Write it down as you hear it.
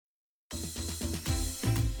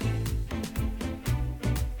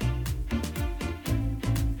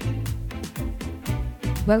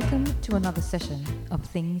Welcome to another session of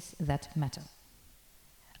Things That Matter.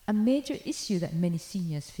 A major issue that many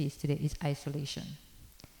seniors face today is isolation.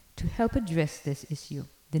 To help address this issue,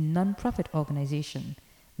 the non-profit organization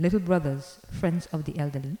Little Brothers Friends of the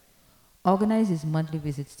Elderly organizes monthly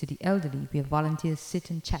visits to the elderly where volunteers sit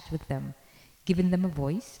and chat with them, giving them a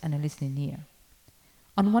voice and a listening ear.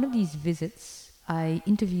 On one of these visits, I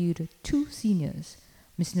interviewed two seniors,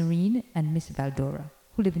 Miss Noreen and Miss Valdora,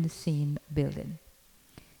 who live in the same building.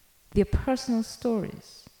 Their personal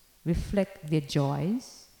stories reflect their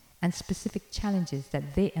joys and specific challenges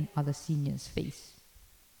that they and other seniors face.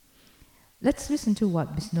 Let's listen to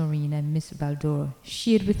what Miss Noreen and Miss Valdora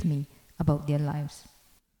shared with me about their lives.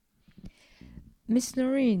 Miss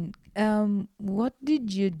Noreen, what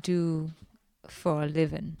did you do for a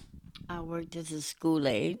living? I worked as a school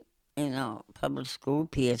aide in a public school,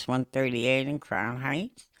 PS 138 in Crown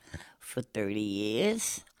Heights, for 30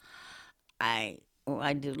 years. I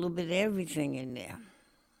did a little bit of everything in there.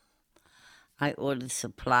 I ordered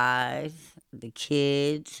supplies, the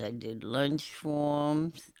kids, I did lunch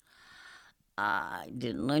forms, I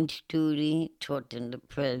did lunch duty, taught them the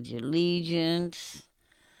Pledge of Allegiance,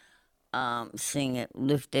 sing it,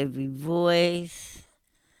 lift every voice.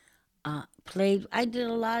 Played. I did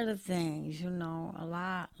a lot of things, a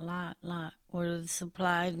lot. Ordered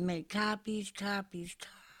supplies, made copies,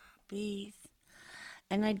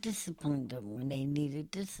 and I disciplined them when they needed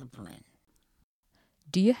discipline.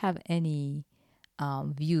 Do you have any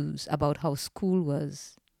views about how school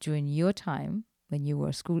was during your time when you were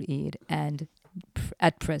a school aide and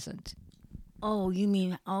at present? Oh, you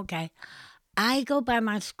mean okay? I go by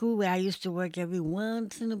my school where I used to work every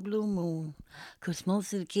once in a blue moon, 'cause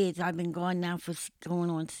most of the kids I've been gone now for going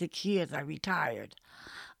on 6 years. I retired.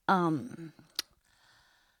 Um,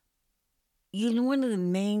 one of the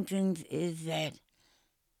main things is that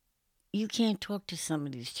you can't talk to some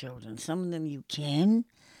of these children. Some of them you can.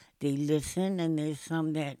 They listen, and there's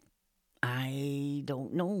some that I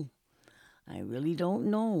don't know. I really don't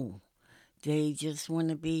know. They just want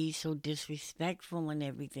to be so disrespectful and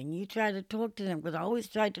everything. You try to talk to them, because I always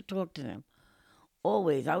tried to talk to them.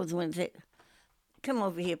 Always. I was the one that said, come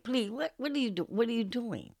over here, please. What are you doing? What are you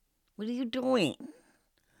doing? What are you doing?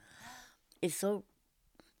 It's so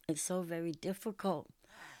very difficult,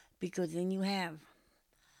 because then you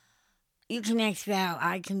can ask Val,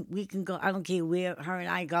 we can go, I don't care where her and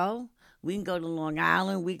I go. We can go to Long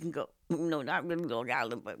Island. We can go, no, not really Long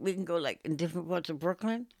Island, but we can go like in different parts of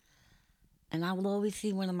Brooklyn. And I will always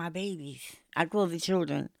see one of my babies. I call the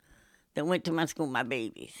children that went to my school my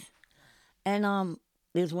babies. And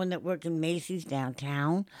there's one that worked in Macy's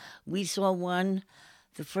downtown. We saw one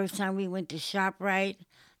the first time we went to ShopRite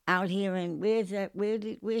out here in, where's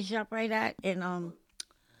ShopRite at? In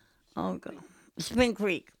Spring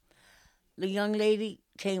Creek. The young lady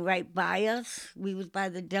came right by us. We was by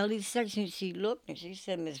the deli section. She looked and she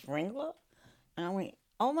said, Miss Ringler? And I went,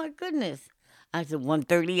 oh my goodness. I said,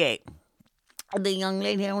 138. The young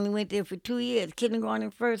lady only went there for 2 years, kindergarten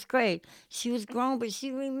and first grade. She was grown, but she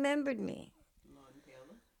remembered me. Lauren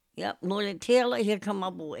Taylor? Yep, Lauren Taylor. Here come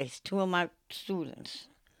my boys, two of my students,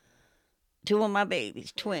 two of my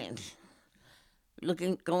babies, twins,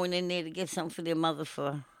 going in there to get something for their mother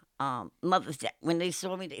for Mother's Day. When they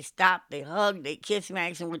saw me, they stopped, they hugged, they kissed me,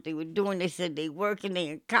 asked them what they were doing. They said they working, they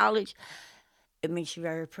in college. It makes you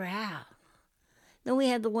very proud. Then we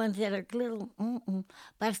have the ones that are little,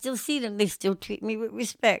 but I still see them. They still treat me with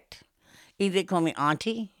respect. Either they call me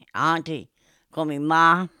auntie, call me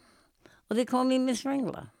ma, or they call me Miss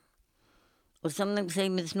Ringler, or some of them say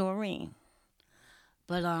Miss Noreen.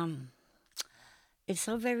 But it's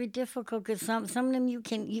so very difficult, because some of them you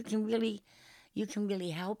can really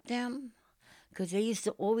help them, because they used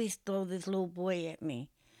to always throw this little boy at me.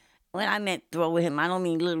 When I meant throw him, I don't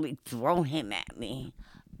mean literally throw him at me,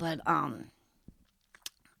 but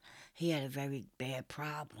he had a very bad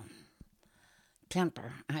problem.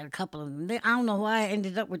 Temper. I had a couple of them. I don't know why I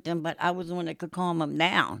ended up with them, but I was the one that could calm them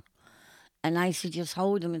down. And I used to just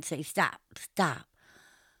hold them and say, stop.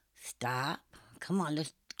 Come on,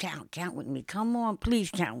 let's count with me. Come on, please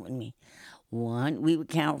count with me. 1, we would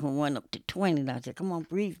count from 1 up to 20. And I said, come on,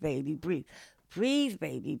 breathe, baby, breathe. Breathe,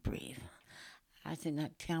 baby, breathe. I said, now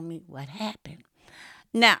tell me what happened.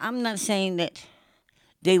 Now, I'm not saying that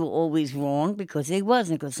they were always wrong, because they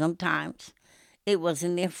wasn't, because sometimes it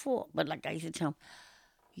wasn't their fault. But like I used to tell them,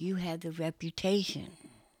 you have the reputation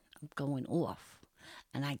of going off.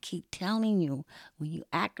 And I keep telling you, when you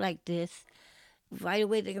act like this, right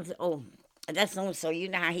away they're going to say, oh, that's so-and-so, you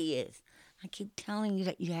know how he is. I keep telling you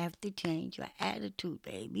that you have to change your attitude,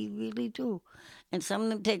 baby. You really do. And some of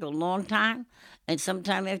them take a long time. And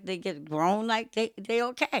sometimes if they get grown, like they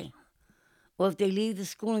okay. Or if they leave the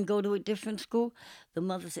school and go to a different school, the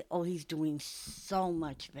mother say, "Oh, he's doing so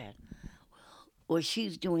much better," or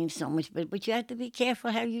 "She's doing so much better." But you have to be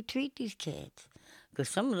careful how you treat these kids, because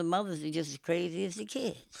some of the mothers are just as crazy as the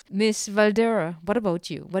kids. Miss Valdera, what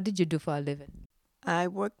about you? What did you do for a living? I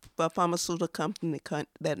worked for a pharmaceutical company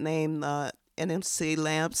that named NMC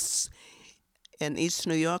Labs in East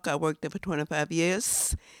New York. I worked there for 25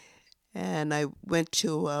 years. And I went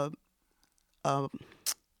to a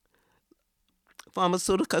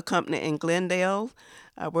pharmaceutical company in Glendale.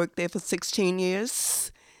 I worked there for 16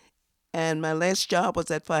 years. And my last job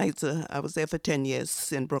was at Pfizer. I was there for 10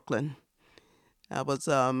 years in Brooklyn. I was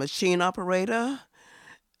a machine operator.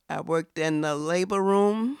 I worked in the labor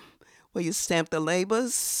room where you stamp the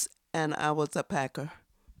labels, and I was a packer.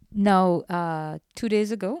 Now, 2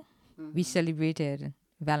 days ago, we celebrated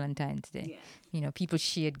Valentine's Day. People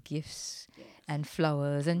shared gifts and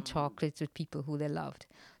flowers and chocolates with people who they loved.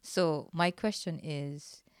 So my question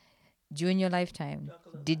is, during your lifetime,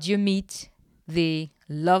 did you meet the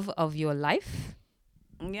love of your life?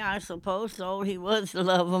 Yeah, I suppose so. He was the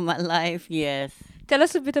love of my life, yes. Tell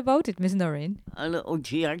us a bit about it, Miss Noreen. Oh,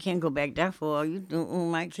 gee, I can't go back that far. You know,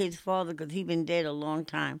 my kid's father, because he been dead a long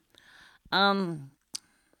time. I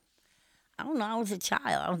don't know. I was a child.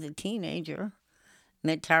 I was a teenager.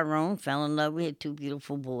 Met Tyrone, fell in love. We had two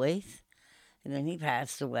beautiful boys. And then he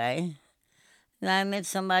passed away. And I met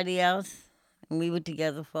somebody else, and we were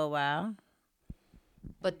together for a while.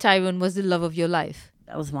 But Tyrone was the love of your life.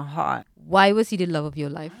 That was my heart. Why was he the love of your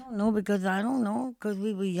life? I don't know, because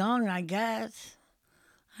we were young, I guess.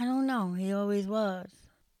 I don't know. He always was.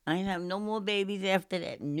 I didn't have no more babies after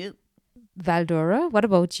that. Nope. Valdora, what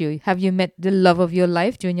about you? Have you met the love of your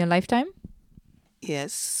life during your lifetime?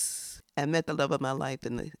 Yes, I met the love of my life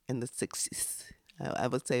in the 60s. I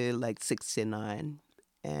would say like 69.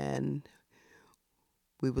 And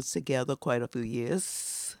we was together quite a few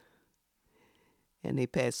years. And he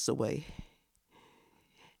passed away.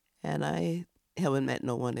 And I haven't met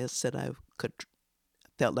no one else that I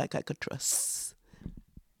felt like I could trust.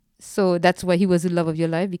 So that's why he was the love of your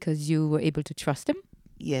life, because you were able to trust him?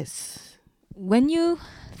 Yes. When you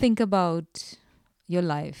think about your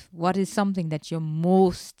life, what is something that you're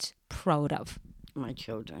most proud of? My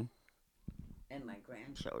children and my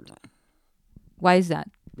grandchildren. Why is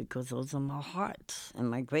that? Because those are my hearts.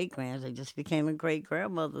 And my great-grands, I just became a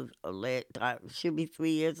great-grandmother. She'll be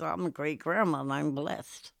 3 years old. I'm a great-grandmother. I'm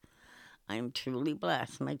blessed. I'm truly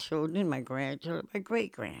blessed. My children, my grandchildren, my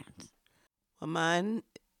great-grands. Well, mine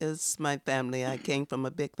is my family. I came from a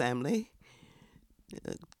big family,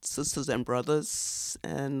 sisters and brothers,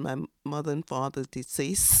 and my mother and father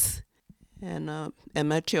deceased, and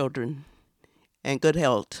my children, and good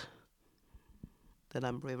health that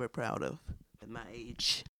I'm very proud of at my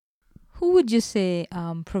age. Who would you say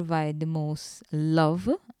provide the most love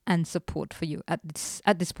and support for you at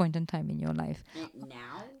this point in time in your life?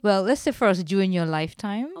 Now? Well, let's say first during your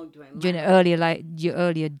lifetime, during your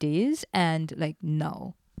earlier days, and like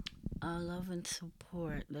now. Love and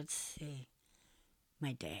support. Let's see.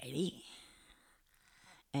 My daddy.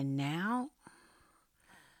 And now,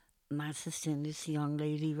 my sister and this young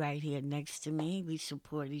lady right here next to me, we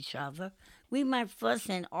support each other. We might fuss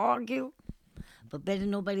and argue, but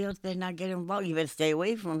nobody else better not get involved. You better stay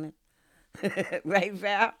away from it. Right,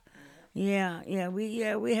 Val? We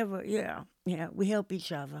help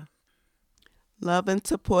each other. Love and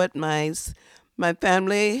support my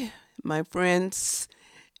family, my friends,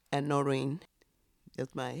 and Noreen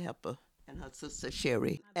is my helper, and her sister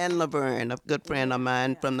Sherry, and Laverne, a good friend of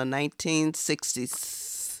mine from the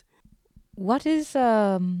 1960s. What is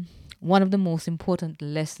one of the most important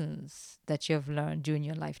lessons that you have learned during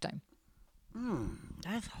your lifetime?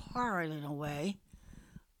 That's hard in a way.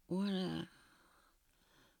 One of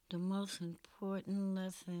the most important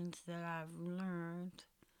lessons that I've learned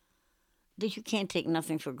that you can't take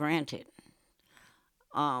nothing for granted.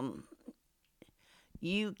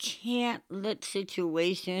 You can't let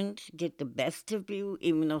situations get the best of you,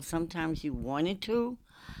 even though sometimes you wanted to.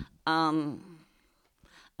 I'm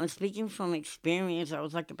speaking from experience. I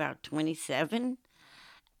was like about 27,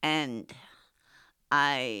 and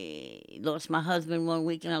I lost my husband one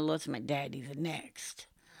week, and I lost my daddy the next.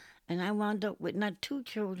 And I wound up with not 2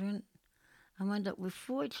 children. I wound up with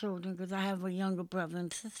 4 children because I have a younger brother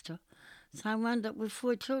and sister. So I wound up with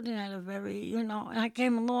 4 children at a very, and I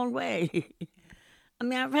came a long way. I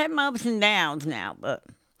mean, I've had my ups and downs now, but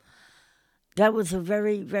that was a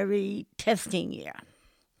very, very testing year.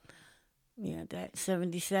 Yeah, that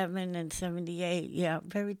 77 and 78. Yeah,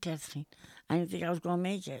 very testing. I didn't think I was going to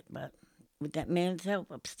make it, but with that man's help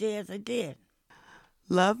upstairs, I did.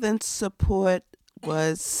 Love and support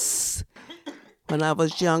was when I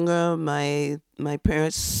was younger. My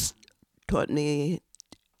parents taught me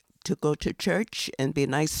to go to church and be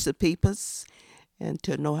nice to people, and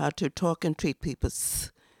to know how to talk and treat people.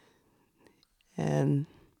 And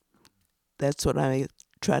that's what I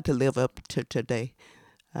try to live up to today.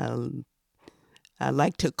 Um, I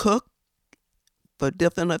like to cook for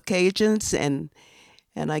different occasions, and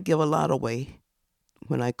I give a lot away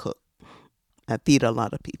when I cook. I feed a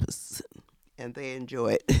lot of people, and they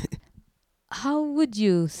enjoy it. How would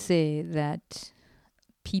you say that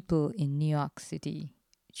people in New York City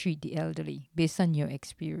treat the elderly based on your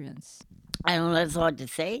experience? I don't know, that's hard to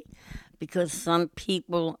say because some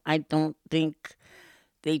people, I don't think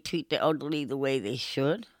they treat the elderly the way they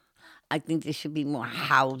should. I think there should be more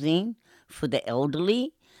housing for the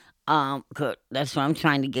elderly. 'Cause that's what I'm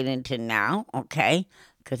trying to get into now, okay?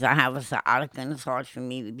 Because I have a sciatica and it's hard for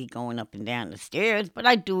me to be going up and down the stairs, but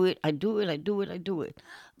I do it, I do it, I do it, I do it.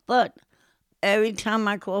 But every time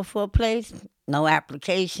I call for a place, no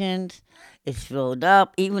applications, it's filled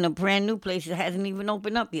up. Even a brand new place that hasn't even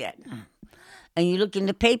opened up yet. And you look in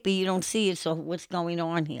the paper, you don't see it, so what's going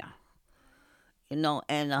on here?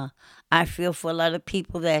 And I feel for a lot of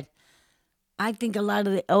people that I think a lot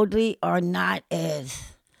of the elderly are not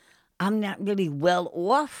as, I'm not really well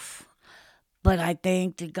off, but I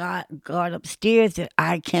thank the God upstairs that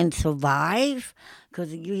I can survive.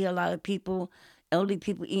 Because you hear a lot of people, elderly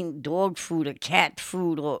people eating dog food or cat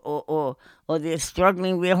food, or they're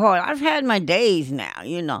struggling real hard. I've had my days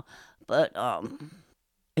now, but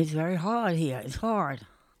it's very hard here. It's hard.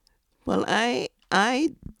 Well,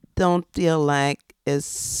 I don't feel like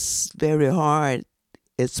it's very hard.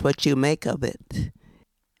 It's what you make of it.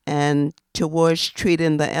 And towards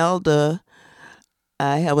treating the elder,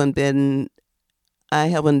 I haven't been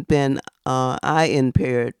eye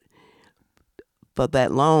impaired for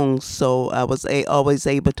that long, so I was always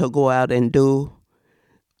able to go out and do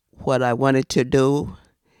what I wanted to do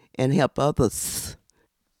and help others.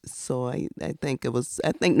 So I think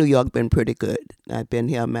New York been pretty good. I've been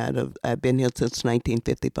here since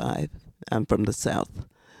 1955. I'm from the South.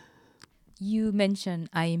 You mentioned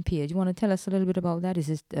eye impaired. You want to tell us a little bit about that? Is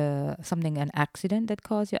this an accident that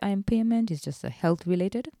caused your eye impairment? Is it just health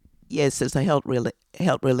related? Yes, it's a health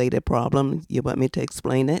related problem. You want me to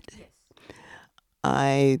explain it?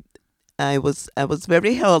 Yes. I was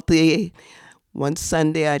very healthy. One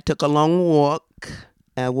Sunday I took a long walk.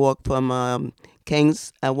 I walked from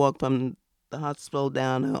the hospital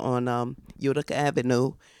down on Utica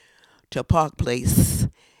Avenue to Park Place,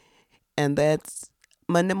 and that's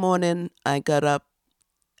Monday morning. I got up.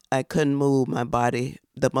 I couldn't move my body.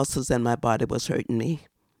 The muscles in my body was hurting me,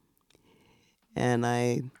 and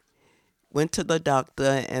I went to the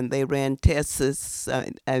doctor, and they ran tests.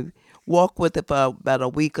 I walked with it for about a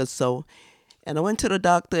week or so, and I went to the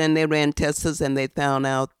doctor, and they ran tests, and they found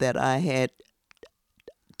out that I had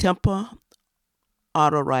temporal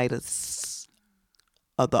arteritis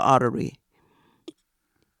of the artery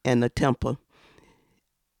and the temple.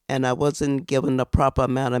 And I wasn't given the proper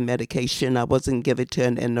amount of medication. I wasn't given it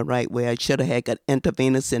in the right way. I should have had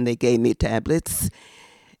intravenous, and they gave me tablets,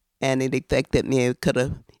 and it affected me. It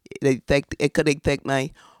could affect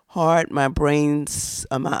my heart, my brains,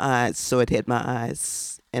 or my eyes. So it hit my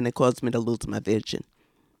eyes, and it caused me to lose my vision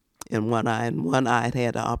in one eye. And one eye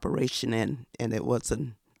had an operation in, and it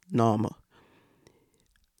wasn't normal.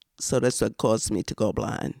 So that's what caused me to go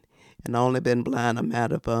blind. And I've only been blind a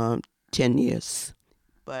matter of 10 years.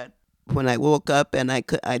 But when I woke up and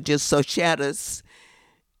I just saw shadows,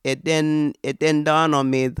 it didn't dawn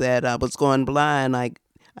on me that I was going blind.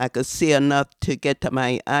 I could see enough to get to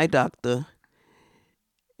my eye doctor,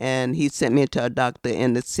 and he sent me to a doctor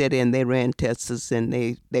in the city, and they ran tests, and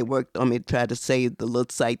they worked on me to try to save the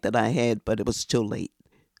little sight that I had, but it was too late.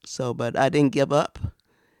 So, but I didn't give up.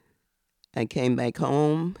 I came back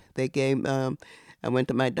home. I went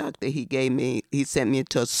to my doctor. He sent me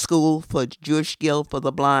to a school for Jewish Guild for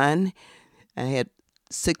the Blind. I had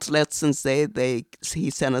 6 lessons there.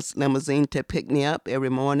 He sent a limousine to pick me up every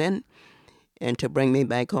morning and to bring me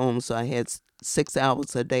back home. So I had 6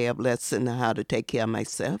 hours a day of lesson on how to take care of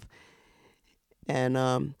myself. And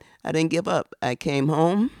I didn't give up. I came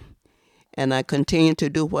home, and I continued to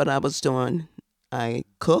do what I was doing. I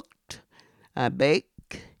cooked, I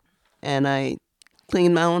baked, and I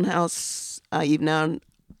cleaned my own house. I even now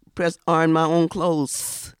iron my own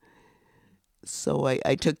clothes. So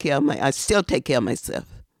I took care of I still take care of myself.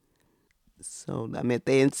 So So, I mean,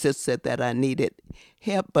 they insisted that I needed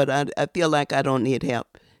help, but I feel like I don't need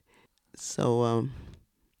help. So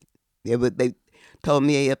they told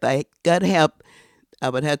me if I got help, I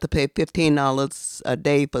would have to pay $15 a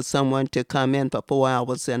day for someone to come in for 4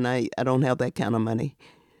 hours, and I don't have that kind of money.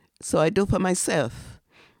 So I do for myself,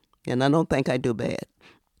 and I don't think I do bad.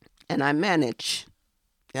 And I manage.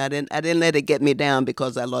 I didn't let it get me down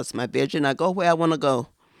because I lost my vision. I go where I want to go.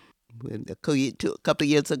 A couple of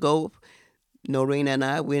years ago, Noreen and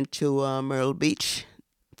I went to Myrtle Beach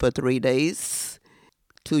for 3 days.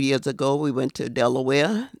 2 years ago, we went to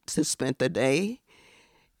Delaware to spend the day.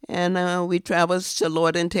 And we traveled to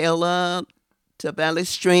Lord and Taylor, to Valley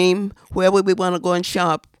Stream. Wherever we want to go and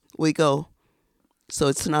shop, we go. So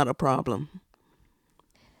it's not a problem.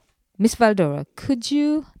 Miss Valdora, could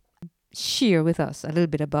you share with us a little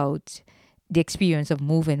bit about the experience of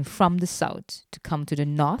moving from the South to come to the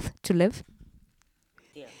North to live?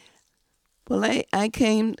 Yeah. Well, I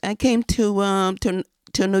came to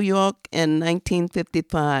New York in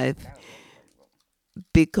 1955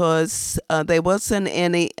 because there wasn't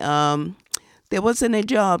any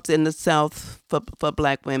jobs in the South for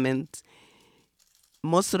black women.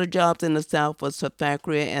 Most of the jobs in the South was for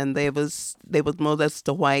factory, and they was more or less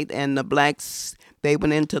the white, and the blacks, they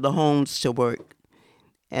went into the homes to work,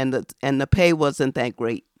 and the pay wasn't that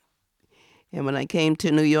great. And when I came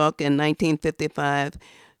to New York in 1955,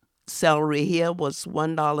 salary here was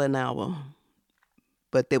 $1 an hour,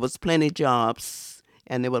 but there was plenty of jobs,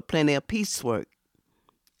 and there was plenty of piecework.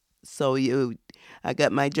 So I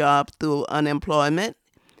got my job through unemployment,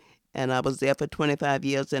 and I was there for 25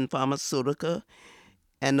 years in pharmaceutical.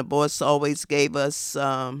 And the boss always gave us,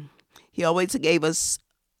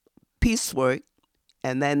 piecework,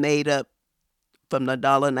 and that made up from the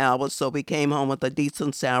 $1 an hour. So we came home with a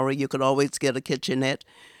decent salary. You could always get a kitchenette,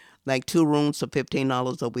 like 2 rooms for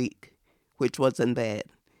 $15 a week, which wasn't bad.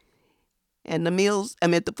 And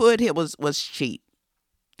the food here was cheap.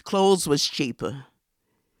 Clothes was cheaper.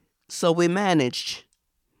 So we managed,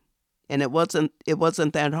 and it wasn't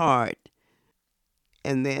that hard.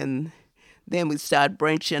 And then we started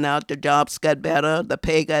branching out. The jobs got better, the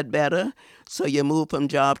pay got better. So you move from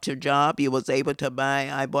job to job. You was able to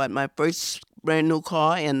I bought my first brand new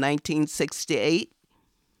car in 1968,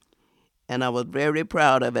 and I was very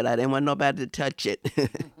proud of it. I didn't want nobody to touch it.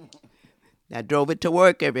 I drove it to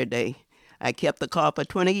work every day. I kept the car for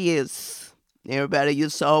 20 years. Everybody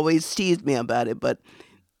used to always tease me about it, but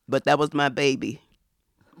that was my baby.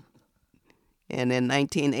 And in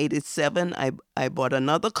 1987, I bought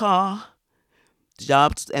another car.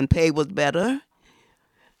 Jobs and pay was better.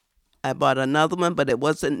 I bought another one, but it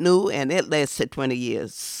wasn't new, and it lasted 20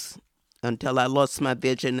 years until I lost my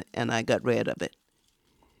vision and I got rid of it.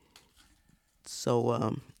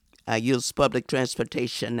 So I use public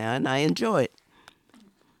transportation now, and I enjoy it.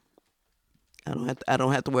 I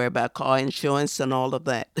don't have to worry about car insurance and all of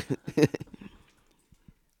that.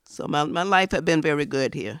 So my life has been very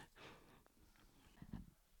good here.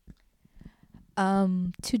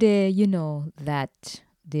 Today, you know that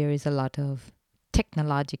there is a lot of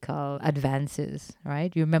technological advances,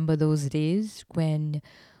 right? You remember those days when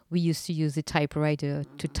we used to use the typewriter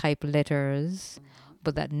to type letters,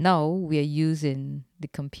 but that now we are using the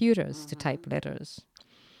computers to type letters.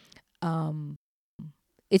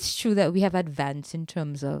 It's true that we have advanced in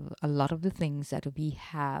terms of a lot of the things that we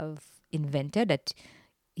have invented, that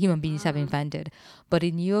human beings have invented. But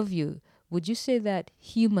in your view, would you say that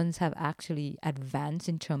humans have actually advanced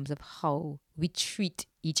in terms of how we treat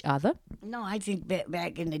each other? No, I think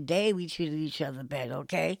back in the day we treated each other better,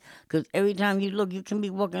 okay? Because every time you look, you can be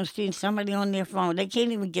walking the street and somebody on their phone. They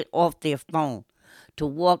can't even get off their phone to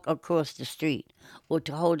walk across the street or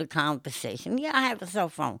to hold a conversation. Yeah, I have a cell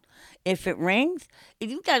phone. If it rings, if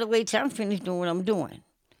you got to wait till I'm finished doing what I'm doing.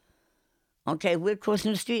 Okay, we're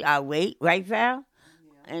crossing the street. I wait, right, Val?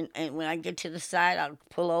 And when I get to the side, I'll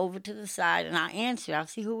pull over to the side and I'll answer. I'll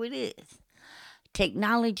see who it is.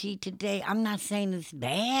 Technology today, I'm not saying it's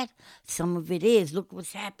bad. Some of it is. Look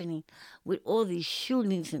what's happening with all these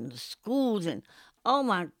shootings in the schools and, oh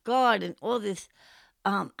my God, and all this.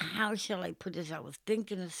 How shall I put this? I was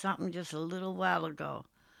thinking of something just a little while ago.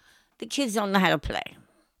 The kids don't know how to play.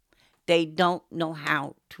 They don't know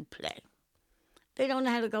how to play. They don't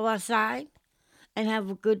know how to go outside and have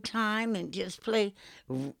a good time and just play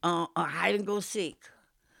hide and go seek.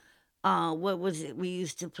 What was it we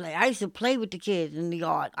used to play? I used to play with the kids in the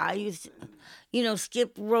yard. I used to,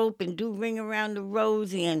 skip rope and do ring around the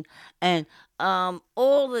rosy and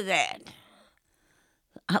all of that.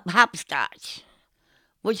 Hopscotch.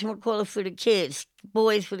 Whatchamacallit for the kids,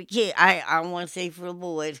 boys for the kids. I don't want to say for the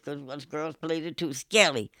boys because us girls played it too.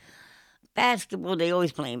 Skelly. basketball. They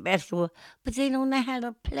always playing basketball, but they don't know how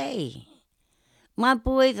to play. My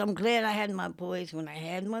boys, I'm glad I had my boys when I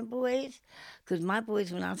had my boys, because my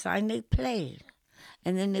boys went outside and they played.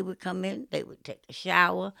 And then they would come in, they would take a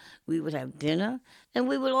shower, we would have dinner, and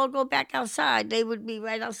we would all go back outside. They would be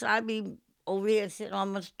right outside, I'd be over here sitting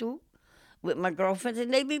on my stoop with my girlfriends,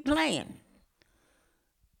 and they'd be playing.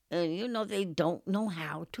 And, they don't know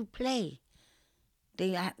how to play.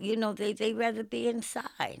 They rather be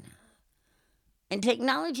inside. And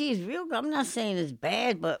technology is real good. I'm not saying it's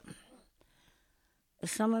bad, but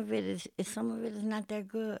some of it is not that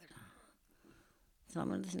good.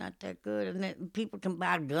 Some of it's not that good. And then people can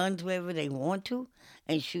buy guns wherever they want to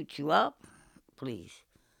and shoot you up. Please.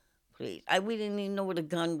 We didn't even know what a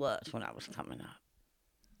gun was when I was coming up.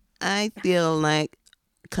 I feel like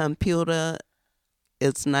computer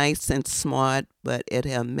is nice and smart, but it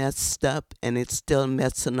have messed up, and it's still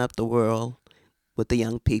messing up the world with the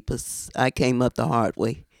young peoples. I came up the hard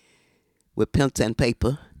way with pencil and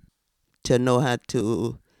paper to know how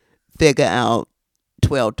to figure out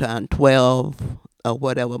 12 times 12 or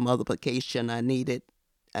whatever multiplication I needed.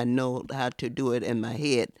 I know how to do it in my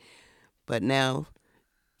head. But now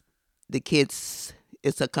the kids,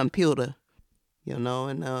 it's a computer,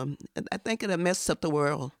 and I think it'll mess up the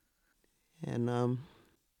world. And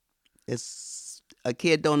it's a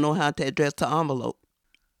kid don't know how to address the envelope,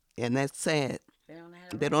 and that's sad.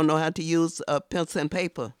 They don't know how to use a pencil and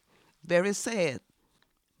paper. Very sad.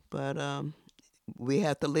 But we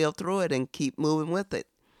have to live through it and keep moving with it.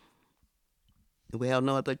 We have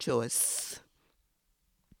no other choice.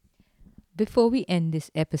 Before we end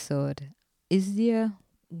this episode, is there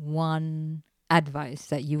one advice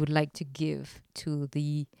that you would like to give to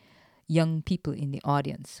the young people in the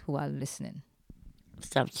audience who are listening?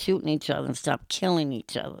 Stop shooting each other and stop killing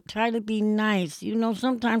each other. Try to be nice.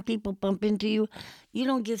 Sometimes people bump into you. You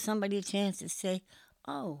don't give somebody a chance to say,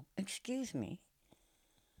 "Oh, excuse me."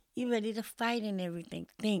 You're ready to fight and everything.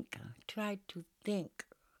 Think. Try to think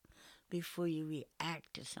before you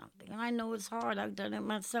react to something. And I know it's hard. I've done it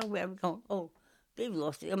myself where I'm going, "Oh, they've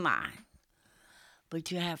lost their mind."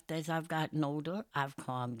 But you have to, as I've gotten older, I've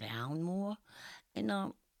calmed down more.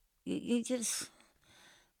 And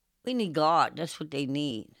we need God. That's what they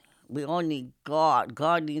need. We all need God.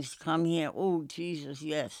 God needs to come here. Oh, Jesus,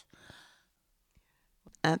 yes.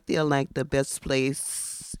 I feel like the best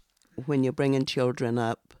place when you're bringing children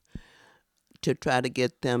up to try to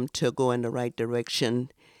get them to go in the right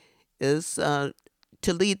direction is to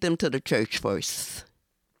lead them to the church first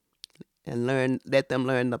and let them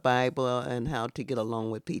learn the Bible and how to get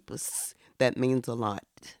along with people. That means a lot.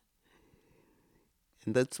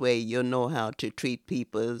 And this way you'll know how to treat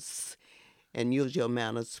people and use your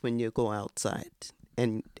manners when you go outside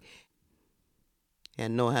and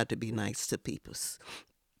know how to be nice to people.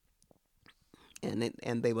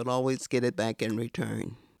 And they will always get it back in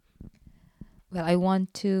return. Well, I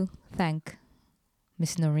want to thank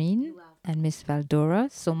Miss Noreen and Miss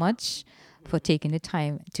Valdora so much for taking the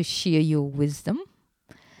time to share your wisdom.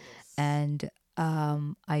 And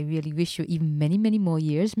I really wish you even many, many more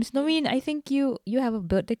years. Miss Noreen, I think you have a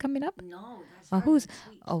birthday coming up. No, that's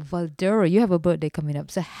Valdora, you have a birthday coming up.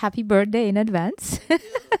 So happy birthday in advance.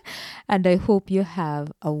 And I hope you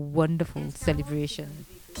have a wonderful celebration.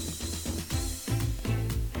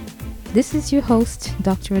 This is your host,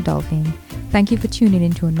 Dr. Adolphine. Thank you for tuning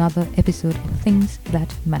in to another episode of Things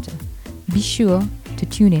That Matter. Be sure to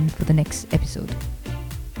tune in for the next episode.